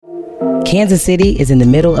Kansas City is in the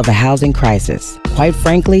middle of a housing crisis. Quite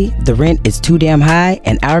frankly, the rent is too damn high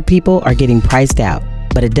and our people are getting priced out.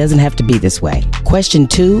 But it doesn't have to be this way. Question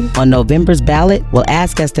 2 on November's ballot will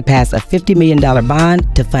ask us to pass a $50 million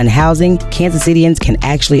bond to fund housing Kansas Cityans can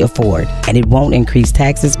actually afford, and it won't increase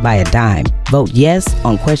taxes by a dime. Vote yes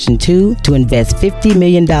on question 2 to invest $50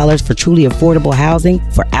 million for truly affordable housing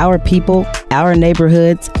for our people, our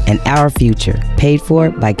neighborhoods, and our future. Paid for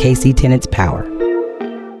by KC Tenants Power.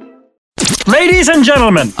 Ladies and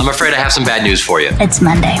gentlemen, I'm afraid I have some bad news for you. It's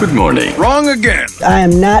Monday. Good morning. Wrong again. I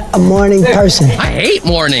am not a morning person. I hate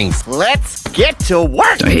mornings. Let's get to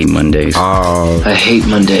work. I hate Mondays. I hate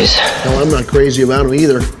Mondays. No, I'm not crazy about them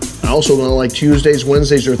either. I also don't like Tuesdays,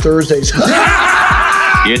 Wednesdays, or Thursdays.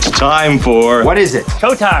 It's time for... What is it?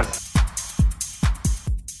 Showtime.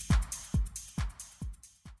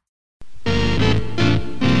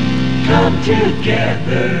 Come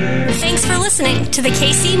together. Thanks for listening to the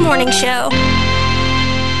KC Morning Show.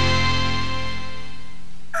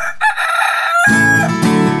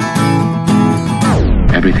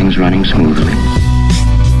 Everything's running smoothly.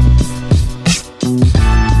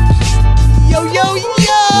 Yo, yo, yo!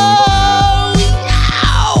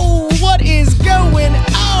 Yo! What is going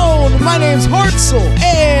on? My name's Hartzell,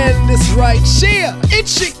 and this right here,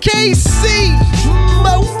 it's your KC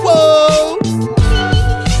Mo.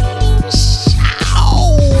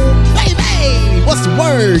 What's the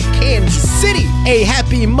word, Kansas City? A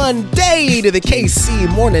happy Monday to the KC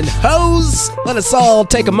Morning Hoes. Let us all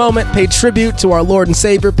take a moment, pay tribute to our Lord and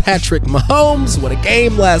Savior, Patrick Mahomes. What a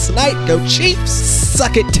game last night. Go Chiefs.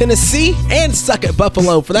 Suck it, Tennessee. And suck it,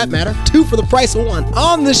 Buffalo, for that matter. 2 for the price of 1.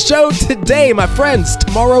 On the show today, my friends,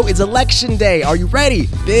 tomorrow is Election Day. Are you ready?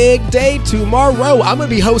 Big day tomorrow. I'm going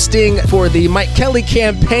to be hosting for the Mike Kelly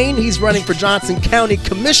campaign. He's running for Johnson County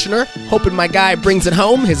Commissioner. Hoping my guy brings it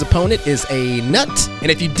home. His opponent is a nut. And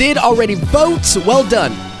if you did already vote, well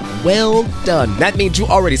done. Well done. That means you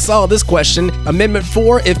already saw this question. Amendment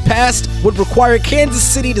 4, if passed, would require Kansas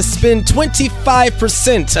City to spend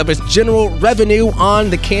 25% of its general revenue on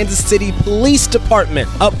the Kansas City Police Department,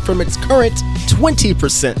 up from its current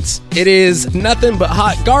 20%. It is nothing but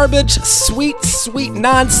hot garbage, sweet, sweet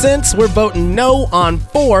nonsense. We're voting no on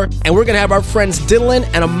 4, and we're going to have our friends Dylan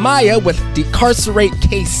and Amaya with Decarcerate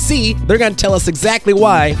KC. They're going to tell us exactly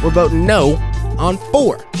why we're voting no on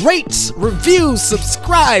 4. Rate, review,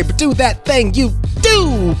 subscribe, do that thing you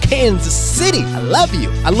do, Kansas City. I love you.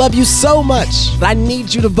 I love you so much that I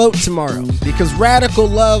need you to vote tomorrow, because radical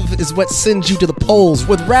love is what sends you to the polls.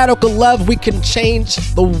 With radical love, we can change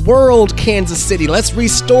the world, Kansas City. Let's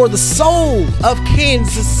restore the soul of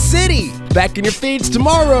Kansas City. Back in your feeds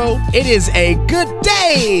tomorrow. It is a good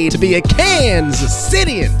day to be a Kansas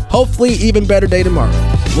Cityan. Hopefully, even better day tomorrow.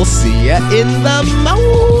 We'll see ya in the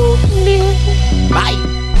morning. Bye.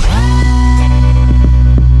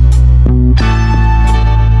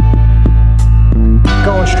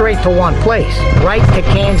 Going straight to one place, right to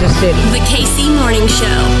Kansas City. The KC Morning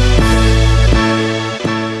Show.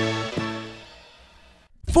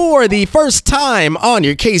 For the first time on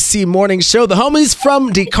your KC Morning Show, the homies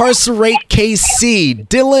from Decarcerate KC,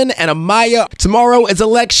 Dylan and Amaya. Tomorrow is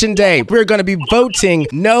Election Day. We're going to be voting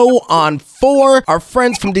no on 4. Our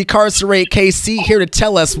friends from Decarcerate KC here to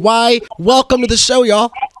tell us why. Welcome to the show,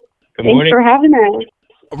 y'all. Good morning. Thanks for having us.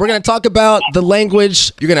 We're going to talk about the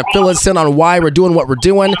language. You're going to fill us in on why we're doing what we're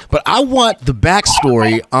doing. But I want the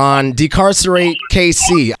backstory on Decarcerate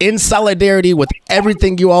KC in solidarity with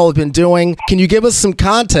everything you all have been doing. Can you give us some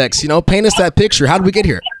context? Paint us that picture. How did we get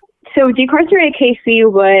here? So Decarcerate KC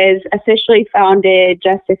was officially founded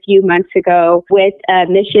just a few months ago with a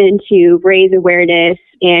mission to raise awareness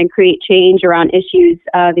and create change around issues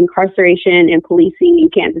of incarceration and policing in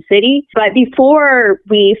Kansas City. But before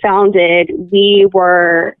we founded, we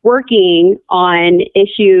were working on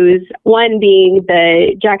issues, one being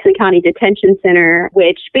the Jackson County Detention Center,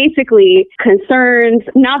 which basically concerns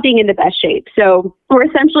not being in the best shape. So we're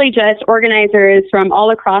essentially just organizers from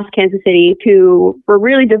all across Kansas City who were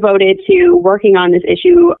really devoted to working on this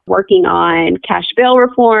issue, working on cash bail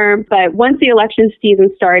reform. But once the election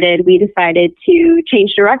season started, we decided to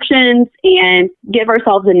change directions and give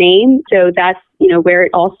ourselves a name. So that's, where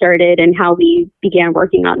it all started and how we began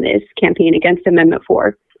working on this campaign against Amendment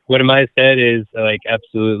 4. What Amaya said is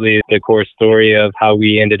absolutely the core story of how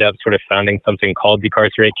we ended up sort of founding something called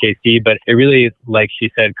Decarcerate KC. But it really, like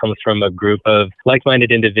she said, comes from a group of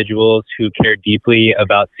like-minded individuals who care deeply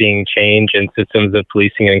about seeing change in systems of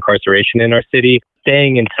policing and incarceration in our city,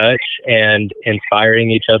 staying in touch and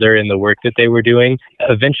inspiring each other in the work that they were doing,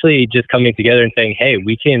 eventually just coming together and saying, hey,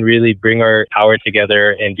 we can really bring our power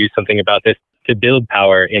together and do something about this. to build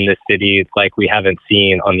power in this city like we haven't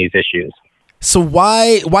seen on these issues. So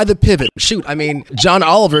why the pivot? Shoot, I mean, John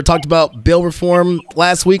Oliver talked about bill reform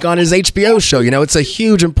last week on his HBO show. You know, it's a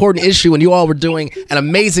huge, important issue, and you all were doing an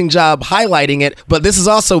amazing job highlighting it. But this is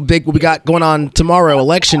also big, what we got going on tomorrow,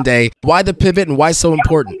 Election Day. Why the pivot and why so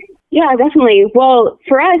important? Yeah, definitely. Well,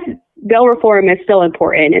 for us, bill reform is still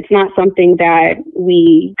important. It's not something that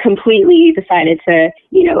we completely decided to,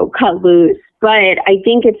 cut loose. But I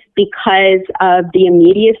think it's because of the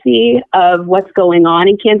immediacy of what's going on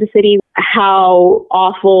in Kansas City, how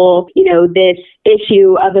awful, this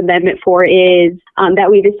issue of Amendment 4 is,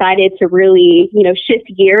 that we decided to really, shift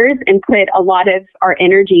gears and put a lot of our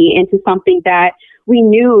energy into something that we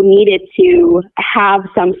knew needed to have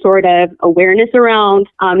some sort of awareness around.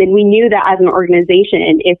 And we knew that as an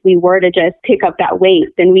organization, if we were to just pick up that weight,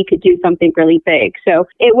 then we could do something really big. So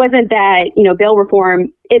it wasn't that, bill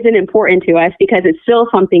reform isn't important to us, because it's still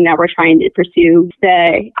something that we're trying to pursue.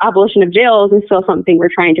 The abolition of jails is still something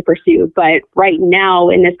we're trying to pursue. But right now,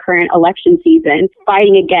 in this current election season,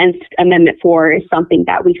 fighting against Amendment 4 is something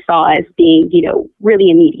that we saw as being,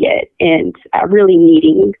 really immediate and really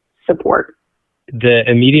needing support. The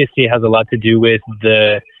immediacy has a lot to do with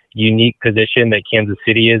the unique position that Kansas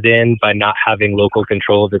City is in by not having local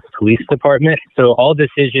control of its police department. So all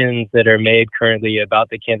decisions that are made currently about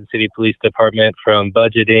the Kansas City Police Department, from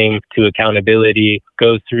budgeting to accountability,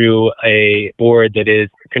 go through a board that is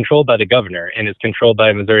controlled by the governor and is controlled by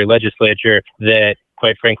a Missouri legislature that,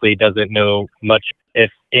 quite frankly, doesn't know much,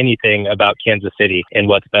 if anything, about Kansas City and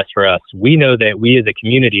what's best for us. We know that we as a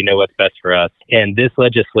community know what's best for us. And this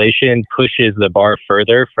legislation pushes the bar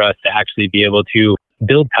further for us to actually be able to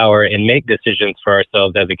build power and make decisions for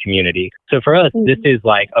ourselves as a community. So for us, this is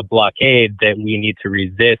like a blockade that we need to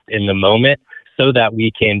resist in the moment so that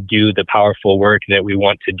we can do the powerful work that we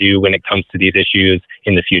want to do when it comes to these issues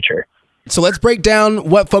in the future. So let's break down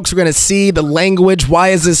what folks are going to see, the language. Why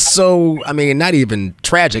is this so, not even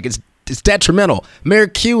tragic, it's detrimental. Mayor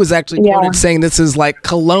Q is actually quoted saying this is like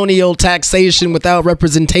colonial taxation without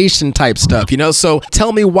representation type stuff, So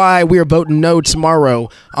tell me why we are voting no tomorrow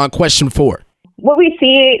on question 4. What we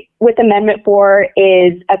see with Amendment 4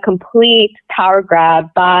 is a complete power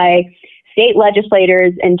grab by state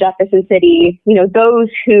legislators in Jefferson City, those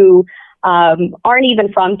who aren't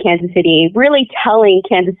even from Kansas City, really telling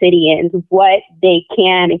Kansas Cityans what they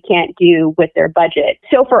can and can't do with their budget.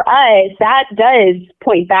 So for us, that does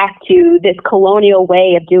point back to this colonial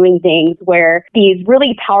way of doing things, where these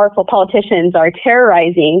really powerful politicians are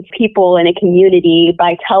terrorizing people in a community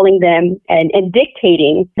by telling them and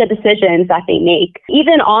dictating the decisions that they make.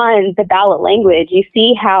 Even on the ballot language, you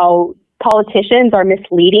see how politicians are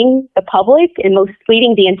misleading the public and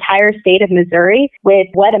misleading the entire state of Missouri with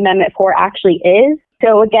what Amendment 4 actually is.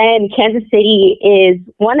 So again, Kansas City is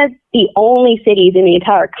one of the only cities in the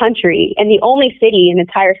entire country, and the only city in the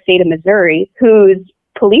entire state of Missouri whose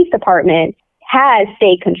police department has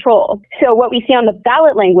state control. So what we see on the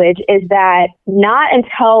ballot language is that not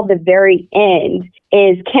until the very end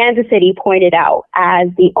is Kansas City pointed out as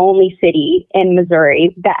the only city in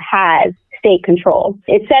Missouri that has state control.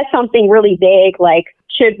 It says something really big, like,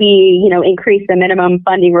 should we, increase the minimum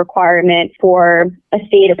funding requirement for a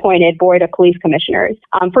state-appointed board of police commissioners?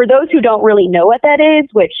 For those who don't really know what that is,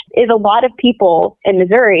 which is a lot of people in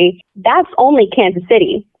Missouri, that's only Kansas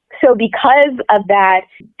City. So because of that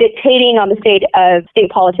dictating on the state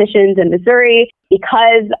politicians in Missouri,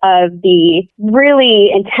 because of the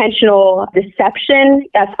really intentional deception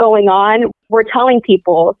that's going on, we're telling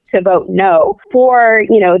people to vote no for,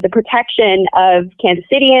 the protection of Kansas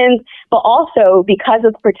Cityans, but also because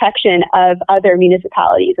of the protection of other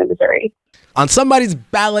municipalities in Missouri. On somebody's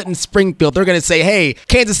ballot in Springfield, they're going to say, "Hey,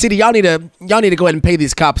 Kansas City, y'all need to go ahead and pay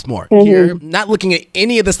these cops more." Mm-hmm. You're not looking at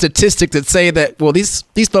any of the statistics that say that, well, these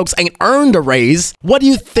folks ain't earned a raise. What do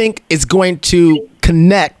you think is going to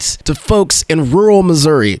connect to folks in rural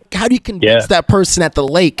Missouri? How do you convince that person at the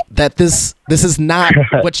lake that this is not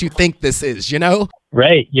what you think this is,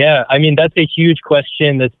 Right. Yeah. That's a huge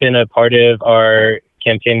question that's been a part of our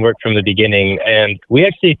campaign work from the beginning. And we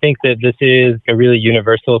actually think that this is a really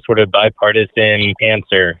universal sort of bipartisan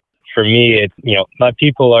answer. For me, it's, my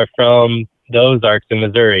people are from the Ozarks in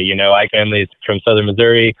Missouri. My family's from Southern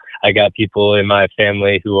Missouri. I got people in my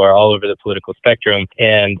family who are all over the political spectrum.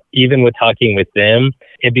 And even with talking with them,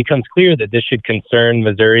 it becomes clear that this should concern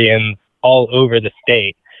Missourians all over the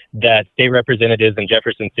state, that state representatives in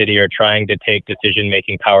Jefferson City are trying to take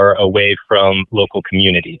decision-making power away from local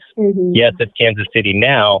communities. Mm-hmm. Yes, it's Kansas City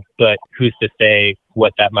now, but who's to say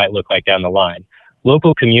what that might look like down the line?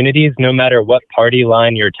 Local communities, no matter what party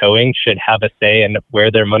line you're towing, should have a say in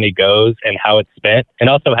where their money goes and how it's spent, and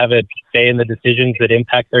also have a say in the decisions that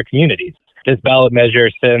impact their communities. This ballot measure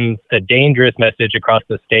sends a dangerous message across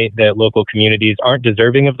the state that local communities aren't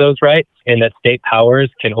deserving of those rights and that state powers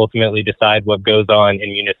can ultimately decide what goes on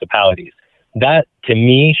in municipalities. That, to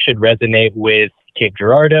me, should resonate with Cape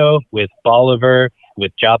Girardeau, with Bolivar,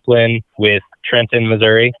 with Joplin, with Trenton,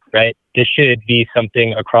 Missouri, right? This should be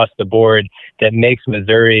something across the board that makes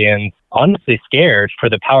Missourians honestly scared for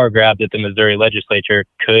the power grab that the Missouri legislature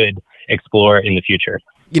could explore in the future.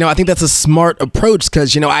 I think that's a smart approach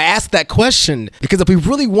because, I asked that question because if we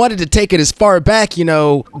really wanted to take it as far back,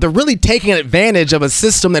 they're really taking advantage of a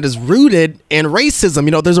system that is rooted in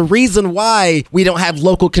racism. There's a reason why we don't have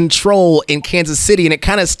local control in Kansas City, and it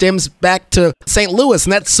kind of stems back to St. Louis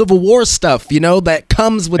and that Civil War stuff, that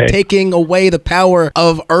comes with taking away the power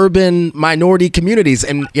of urban minority communities.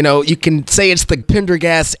 And, you can say it's the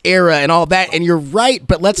Pendergast era and all that, and you're right,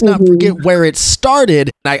 but let's not forget where it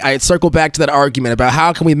started. I circle back to that argument about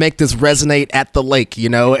how can we make this resonate at the lake,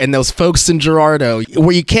 and those folks in Girardeau,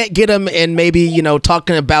 where you can't get them in maybe,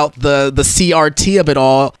 talking about the CRT of it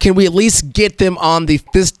all. Can we at least get them on the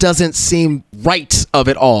this doesn't seem right of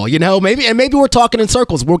it all, maybe we're talking in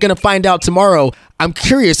circles. We're going to find out tomorrow. I'm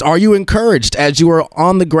curious, are you encouraged as you are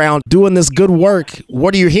on the ground doing this good work?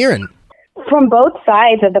 What are you hearing? From both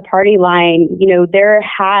sides of the party line, there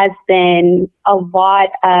has been a lot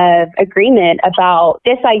of agreement about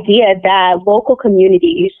this idea that local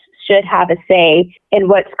communities should have a say in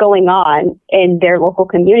what's going on in their local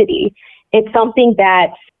community. It's something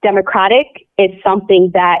that's democratic. It's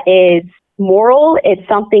something that is moral. It's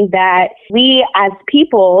something that we as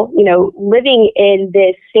people, living in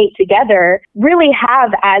this state together really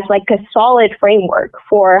have as like a solid framework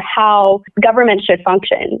for how government should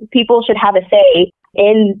function. People should have a say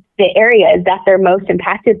in the areas that they're most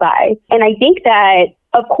impacted by. And I think that,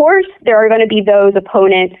 of course, there are going to be those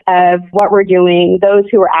opponents of what we're doing, those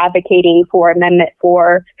who are advocating for Amendment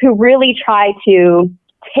 4, who really try to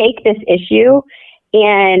take this issue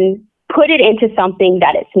and put it into something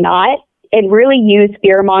that it's not, and really use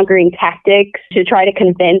fear-mongering tactics to try to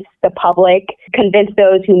convince the public, convince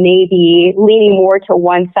those who may be leaning more to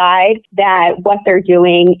one side that what they're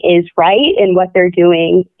doing is right and what they're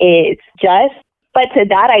doing is just. But to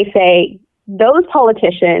that I say, those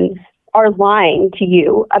politicians are lying to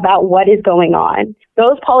you about what is going on.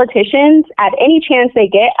 Those politicians, at any chance they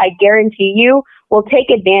get, I guarantee you, will take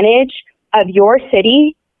advantage of your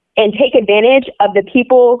city and take advantage of the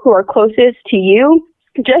people who are closest to you,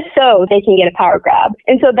 just so they can get a power grab.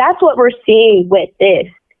 And so that's what we're seeing with this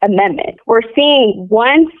amendment. We're seeing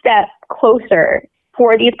one step closer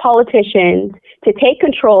for these politicians to take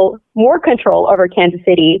more control over Kansas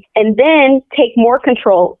City, and then take more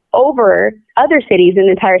control over other cities in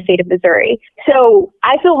the entire state of Missouri. So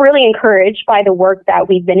I feel really encouraged by the work that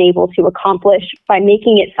we've been able to accomplish by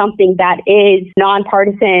making it something that is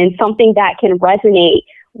nonpartisan, something that can resonate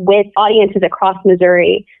with audiences across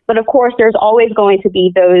Missouri. But of course, there's always going to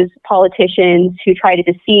be those politicians who try to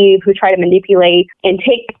deceive, who try to manipulate and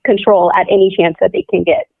take control at any chance that they can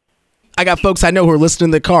get. I got folks I know who are listening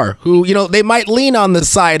in the car who, they might lean on the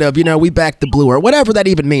side of, we back the blue, or whatever that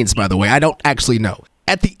even means, by the way. I don't actually know.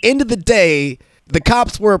 At the end of the day, the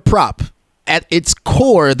cops were a prop. At its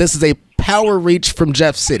core, this is a power reach from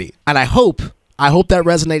Jeff City. And I hope that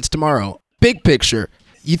resonates tomorrow. Big picture.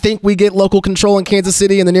 You think we get local control in Kansas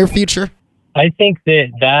City in the near future? I think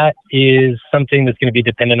that is something that's going to be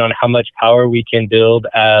dependent on how much power we can build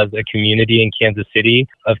as a community in Kansas City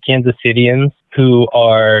of Kansas Cityans who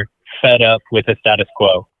are fed up with the status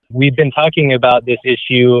quo. We've been talking about this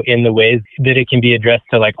issue in the ways that it can be addressed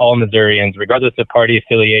to like all Missourians, regardless of party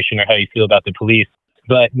affiliation or how you feel about the police.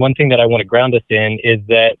 But one thing that I want to ground us in is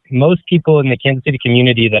that most people in the Kansas City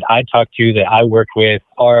community that I talk to, that I work with,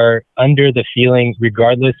 are under the feeling,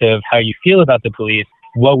 regardless of how you feel about the police,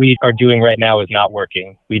 what we are doing right now is not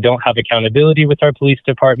working. We don't have accountability with our police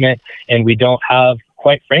department, and we don't have,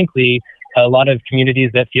 quite frankly, a lot of communities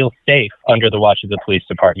that feel safe under the watch of the police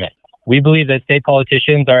department. We believe that state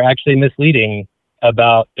politicians are actually misleading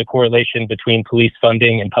about the correlation between police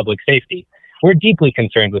funding and public safety. We're deeply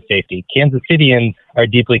concerned with safety. Kansas Cityans are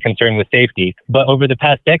deeply concerned with safety. But over the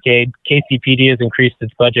past decade, KCPD has increased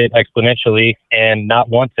its budget exponentially, and not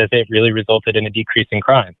once has it really resulted in a decrease in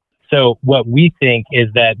crime. So what we think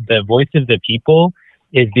is that the voice of the people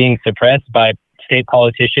is being suppressed by state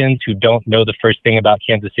politicians who don't know the first thing about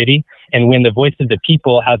Kansas City. And when the voice of the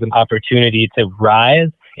people has an opportunity to rise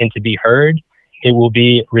and to be heard, it will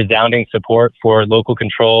be resounding support for local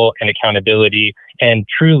control and accountability, and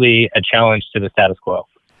truly a challenge to the status quo.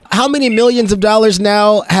 how many millions of dollars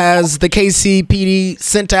now has the KCPD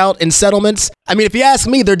sent out in settlements? I mean, if you ask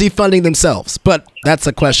me, they're defunding themselves, but that's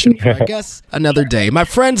a question for, I guess, another day. My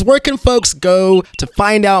friends, where can folks go to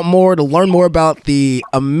find out more, to learn more about the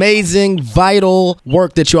amazing, vital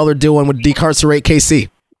work that you all are doing with Decarcerate KC?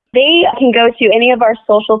 They can go to any of our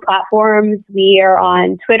social platforms. We are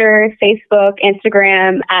on Twitter, Facebook,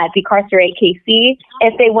 Instagram at Decarcerate KC.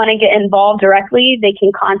 If they want to get involved directly, they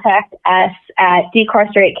can contact us at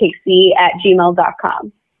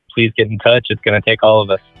decarceratekc@gmail.com. Please get in touch. It's going to take all of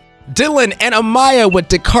us. Dylan and Amaya with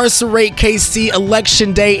Decarcerate KC.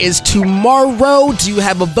 Election Day is tomorrow. Do you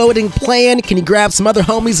have a voting plan? Can you grab some other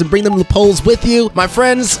homies and bring them to the polls with you? My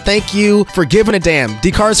friends, thank you for giving a damn.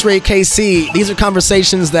 Decarcerate KC, these are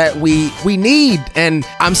conversations that we need, and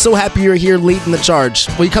I'm so happy you're here leading the charge.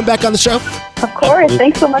 Will you come back on the show? Of course.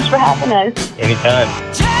 Thanks so much for having us. Anytime.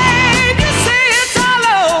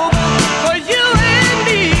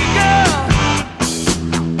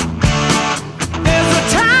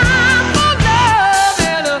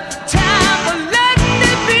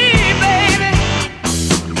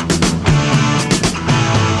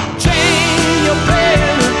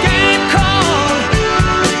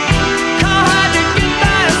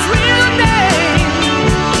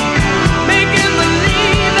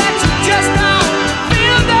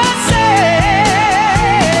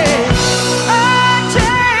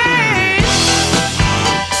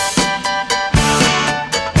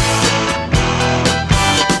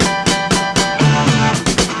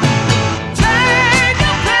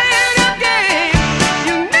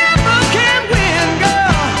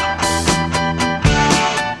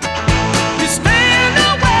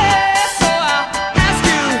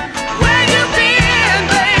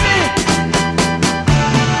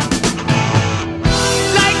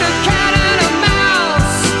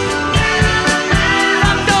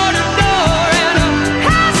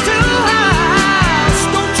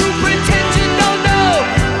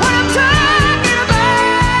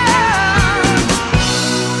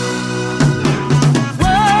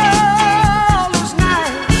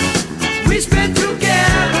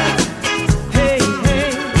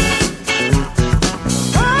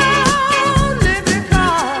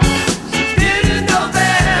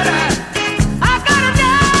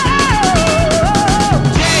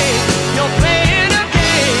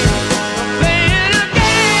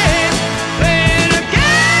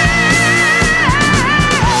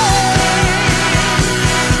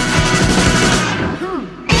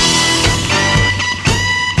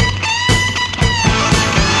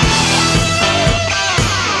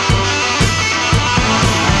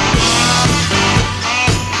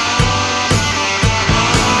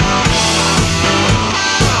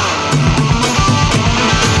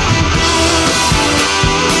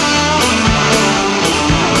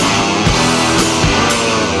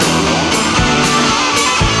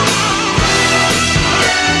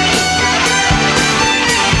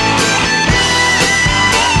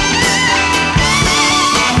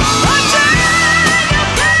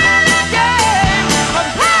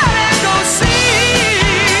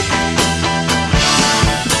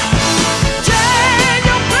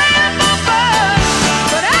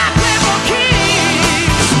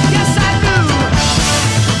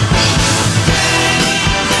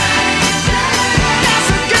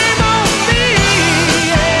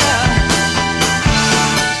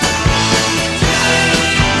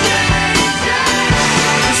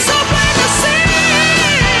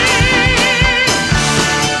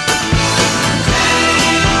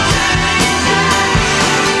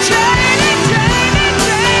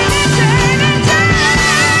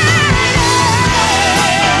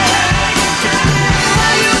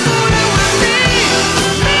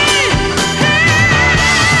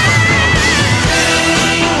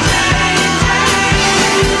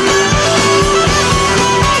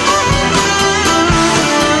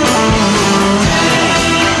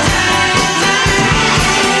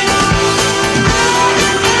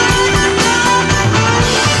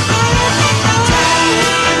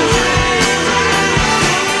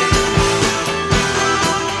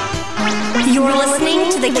 You're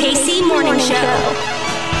listening to the KC Morning Show.